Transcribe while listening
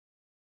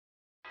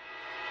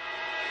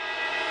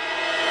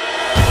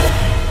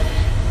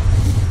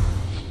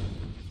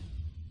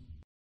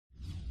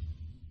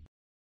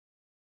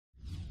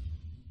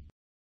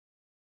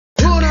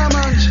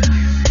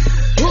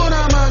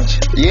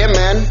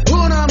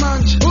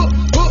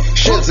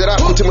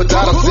kuti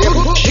mudhara Zim.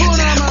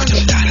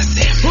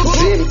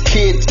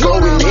 ZimKid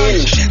going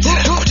in.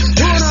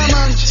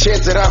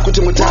 Shedzera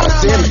kuti mudhara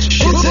Zim.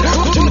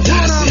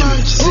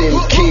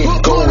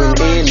 ZimKid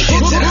going in.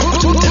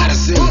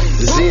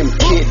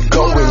 ZimKid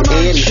going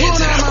in.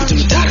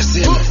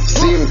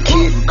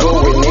 ZimKid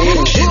going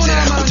in.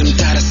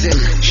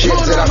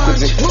 Shedzera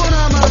kuti.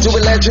 I do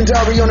it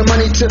legendary on the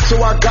money tip,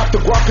 so I got the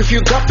guap. If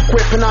you got the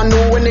grip, and I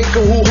know a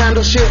nigga who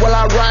handles shit while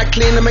I ride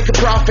clean to make a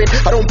profit.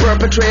 I don't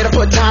perpetrate, I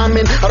put time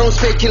in. I don't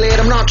speculate,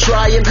 I'm not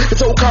trying.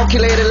 It's all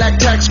calculated like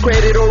tax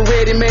credit,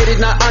 already made it,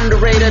 not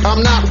underrated.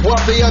 I'm not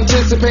what they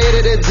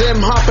anticipated. It's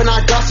ZimHop and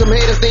I got some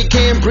haters, they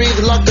can't breathe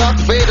like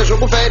Darth Vader.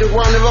 Jogo faded,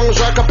 one vamos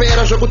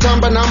zvakapera,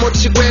 zvekutamba namo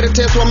tichikwere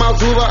teswa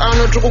mazuva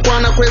ano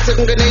tikukwana kwese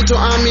kunge NATO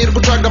army iri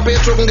kutsvaga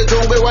petro kunge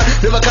dzongwewa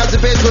nevakadzi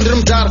pedyo ndiri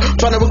mudhara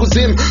fana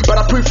wekuzim. But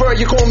I prefer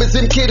you call me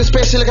ZimKid,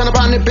 especially kana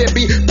pane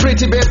baby,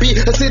 pretty baby,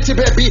 a city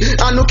baby.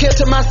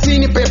 Anoketa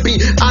masini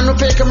baby,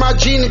 anopfeka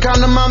majini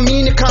kana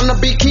mamini kana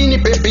bikini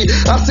baby,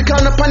 asi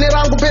kana pane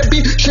rangu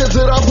baby.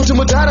 Shedzera kuti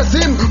mudhara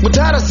Zim,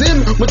 mudhara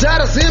Zim,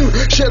 mudhara Zim.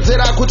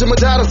 Shedzera kuti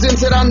mudhara Zim.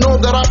 Said I know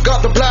that I've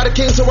got the blood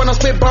king, so when I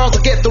spit bars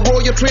I get the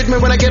royal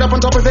treatment. When I get up on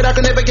top of it I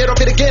can never get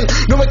off it again.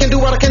 No I can do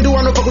what I can do,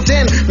 I know fuck with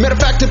 10. Matter of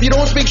fact, if you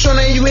don't speak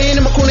Shona, you ain't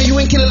in my corner, you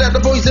ain't killing like the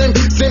boys Zim.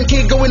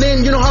 ZimKid going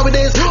in, you know how it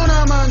is. You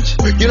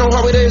know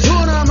how it is.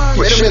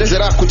 Wait a minute.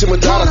 Shedzera kuti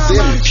mudhara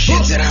Zim.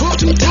 ZimKid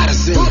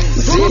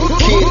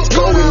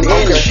going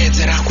in.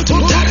 Shedzera kuti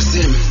mudhara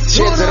Zim.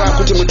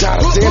 ZimKid going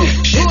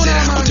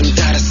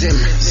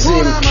in.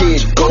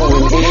 ZimKid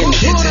going in.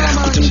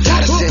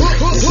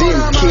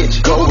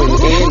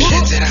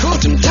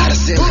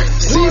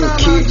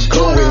 ZimKid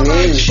going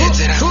in.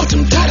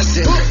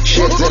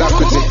 Shedzera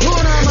kuti.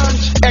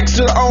 X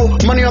to the O,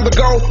 money on the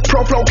go.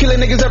 Pro flow, killing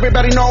niggas,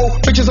 everybody know.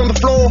 Bitches on the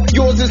floor,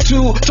 yours is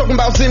too. Talking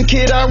about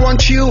ZimKid, I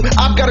want you.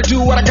 I've gotta do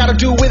what I gotta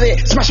do with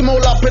it. Smash them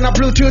all up and I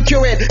Bluetooth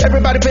cue it.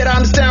 Everybody better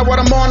understand what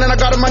I'm on, and I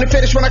got a money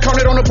fetish when I count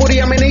it on the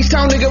booty. I'm in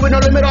H-Town, nigga, with no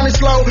limit on his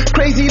flow.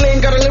 Crazy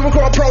lane, got a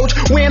lyrical approach.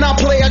 When I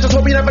play, I just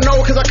hope you never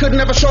know, cause I could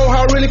never show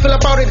how I really feel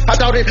about it. I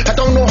doubt it, I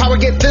don't know how I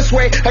get this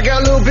way. I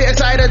got a little bit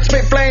excited,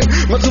 spit flame.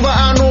 Masuva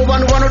ano,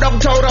 wanu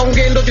dakutora,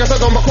 ungendo, just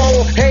on my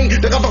call. Hey,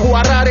 the gapa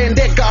huarare and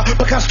deka.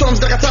 Because storms,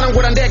 the katana,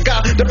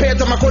 deka. The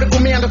pants on my coat,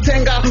 me and the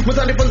tenga.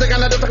 Musandi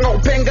Ponzagana, the Tango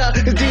Penga.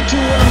 It's D2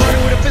 and I'm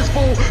running with a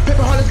fistful.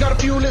 Pepper Holly's got a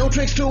few little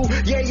tricks too.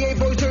 Yeah,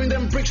 boys turning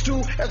them bricks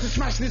too. As we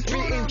smash this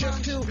beat in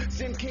just two.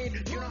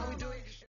 ZimKid.